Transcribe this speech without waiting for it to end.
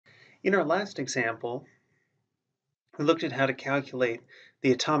In our last example, we looked at how to calculate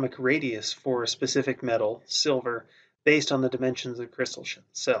the atomic radius for a specific metal, silver, based on the dimensions of the crystal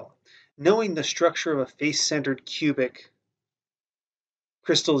cell. Knowing the structure of a face-centered cubic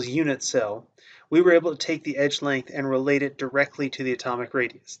crystal's unit cell, we were able to take the edge length and relate it directly to the atomic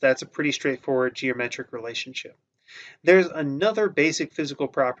radius. That's a pretty straightforward geometric relationship. There's another basic physical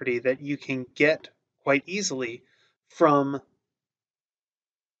property that you can get quite easily from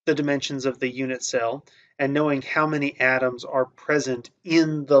the dimensions of the unit cell and knowing how many atoms are present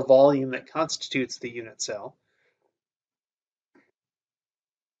in the volume that constitutes the unit cell,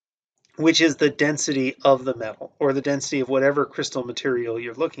 which is the density of the metal or the density of whatever crystal material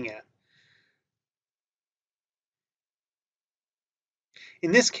you're looking at.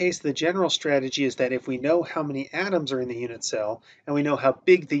 In this case, the general strategy is that if we know how many atoms are in the unit cell and we know how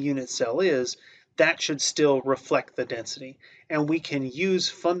big the unit cell is, that should still reflect the density. And we can use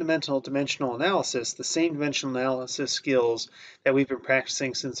fundamental dimensional analysis, the same dimensional analysis skills that we've been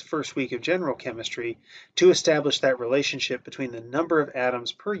practicing since the first week of general chemistry, to establish that relationship between the number of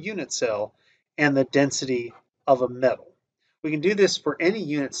atoms per unit cell and the density of a metal. We can do this for any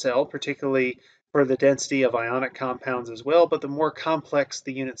unit cell, particularly for the density of ionic compounds as well, but the more complex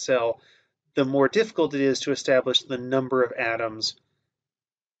the unit cell, the more difficult it is to establish the number of atoms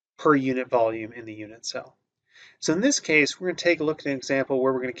per unit volume in the unit cell. So in this case, we're going to take a look at an example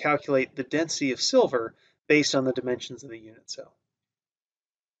where we're going to calculate the density of silver based on the dimensions of the unit cell.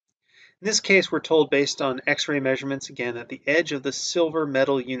 In this case, we're told based on X-ray measurements again that the edge of the silver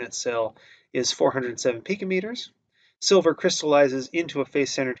metal unit cell is 407 picometers. Silver crystallizes into a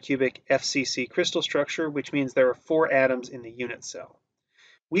face-centered cubic FCC crystal structure, which means there are 4 atoms in the unit cell.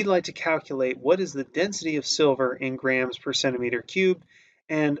 We'd like to calculate what is the density of silver in grams per centimeter cubed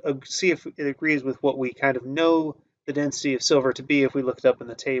and see if it agrees with what we kind of know the density of silver to be if we look it up in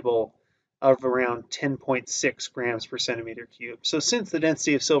the table of around 10.6 grams per centimeter cubed. So since the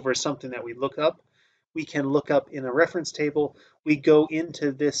density of silver is something that we look up, we can look up in a reference table. We go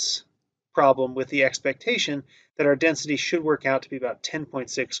into this problem with the expectation that our density should work out to be about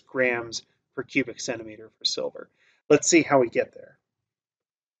 10.6 grams per cubic centimeter for silver. Let's see how we get there.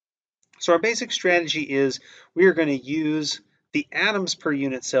 So our basic strategy is we are going to use the atoms per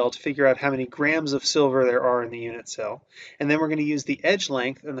unit cell to figure out how many grams of silver there are in the unit cell. And then we're going to use the edge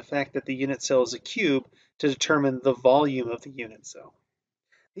length and the fact that the unit cell is a cube to determine the volume of the unit cell.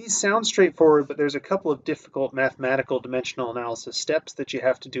 These sound straightforward, but there's a couple of difficult mathematical dimensional analysis steps that you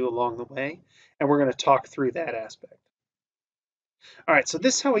have to do along the way, and we're going to talk through that aspect. All right, so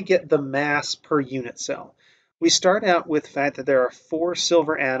this is how we get the mass per unit cell. We start out with the fact that there are 4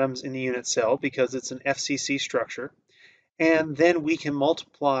 silver atoms in the unit cell because it's an FCC structure, and then we can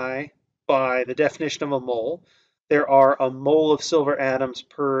multiply by the definition of a mole. There are a mole of silver atoms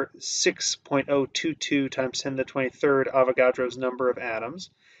per 6.022 times 10 to the 23rd Avogadro's number of atoms.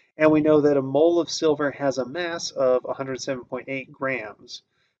 And we know that a mole of silver has a mass of 107.8 grams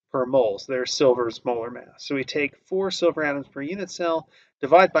per mole. So there's silver's molar mass. So we take 4 silver atoms per unit cell,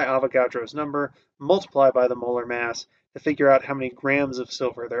 divide by Avogadro's number, multiply by the molar mass to figure out how many grams of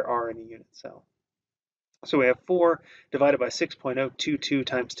silver there are in a unit cell. So we have 4 divided by 6.022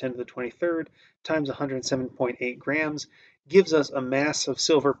 times 10 to the 23rd times 107.8 grams gives us a mass of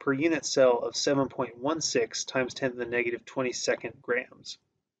silver per unit cell of 7.16 times 10 to the negative 22nd grams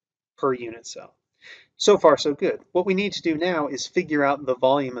per unit cell. So far, so good. What we need to do now is figure out the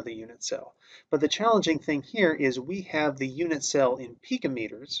volume of the unit cell. But the challenging thing here is we have the unit cell in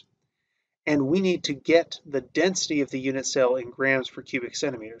picometers, and we need to get the density of the unit cell in grams per cubic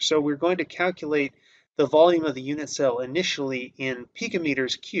centimeter. So we're going to calculate the volume of the unit cell initially in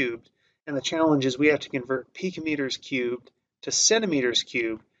picometers cubed, and the challenge is we have to convert picometers cubed to centimeters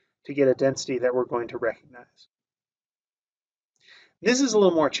cubed to get a density that we're going to recognize. This is a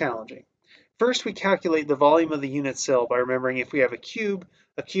little more challenging. First, we calculate the volume of the unit cell by remembering if we have a cube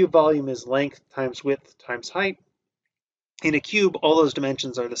volume is length times width times height. In a cube, all those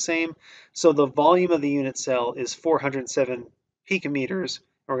dimensions are the same, so the volume of the unit cell is 407 picometers.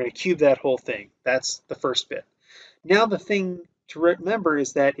 We're going to cube that whole thing. That's the first bit. Now the thing to remember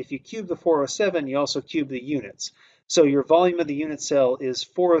is that if you cube the 407, you also cube the units. So your volume of the unit cell is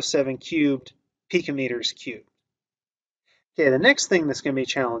 407 cubed picometers cubed. Okay, the next thing that's going to be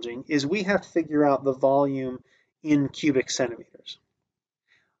challenging is we have to figure out the volume in cubic centimeters.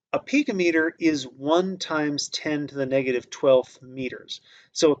 A picometer is 1 times 10 to the negative 12th meters.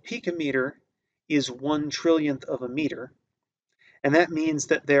 So a picometer is 1 trillionth of a meter. And that means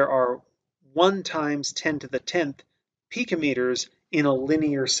that there are 1 times 10 to the 10th picometers in a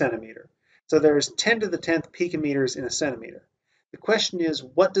linear centimeter. So there's 10 to the 10th picometers in a centimeter. The question is,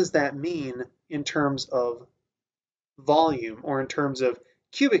 what does that mean in terms of volume or in terms of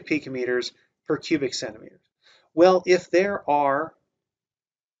cubic picometers per cubic centimeter? Well, if there are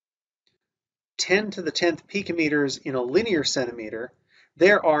 10 to the 10th picometers in a linear centimeter,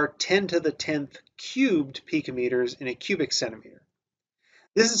 there are 10 to the 10th cubed picometers in a cubic centimeter.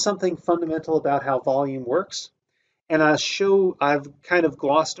 This is something fundamental about how volume works, and I've kind of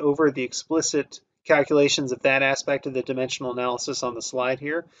glossed over the explicit calculations of that aspect of the dimensional analysis on the slide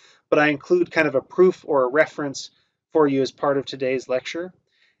here, but I include kind of a proof or a reference for you as part of today's lecture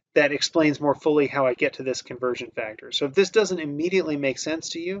that explains more fully how I get to this conversion factor. So if this doesn't immediately make sense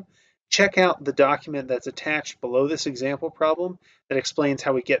to you, check out the document that's attached below this example problem that explains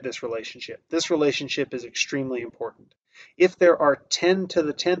how we get this relationship. This relationship is extremely important. If there are 10 to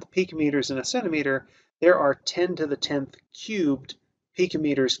the 10th picometers in a centimeter, there are 10 to the 10th cubed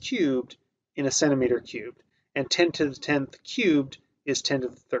picometers cubed in a centimeter cubed. And 10 to the 10th cubed is 10 to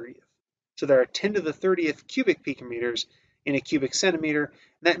the 30th. So there are 10 to the 30th cubic picometers in a cubic centimeter.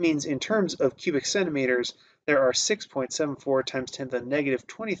 That means in terms of cubic centimeters, there are 6.74 times 10 to the negative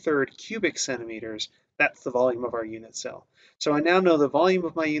 23rd cubic centimeters. That's the volume of our unit cell. So I now know the volume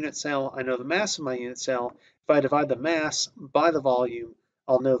of my unit cell. I know the mass of my unit cell. If I divide the mass by the volume,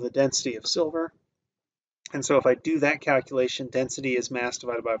 I'll know the density of silver. And so if I do that calculation, density is mass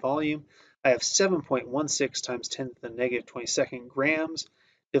divided by volume. I have 7.16 times 10 to the negative 22nd grams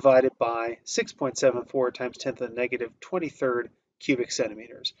divided by 6.74 times 10 to the negative 23rd cubic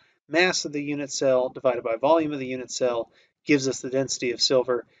centimeters. Mass of the unit cell divided by volume of the unit cell gives us the density of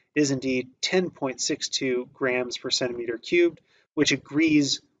silver. It is indeed 10.62 grams per centimeter cubed, which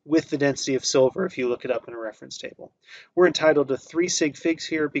agrees with the density of silver if you look it up in a reference table. We're entitled to 3 sig figs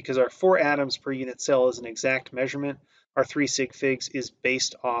here because our 4 atoms per unit cell is an exact measurement. Our 3 sig figs is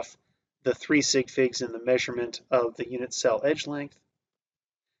based off the 3 sig figs in the measurement of the unit cell edge length.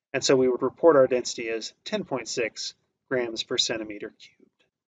 And so we would report our density as 10.6 grams per centimeter cubed.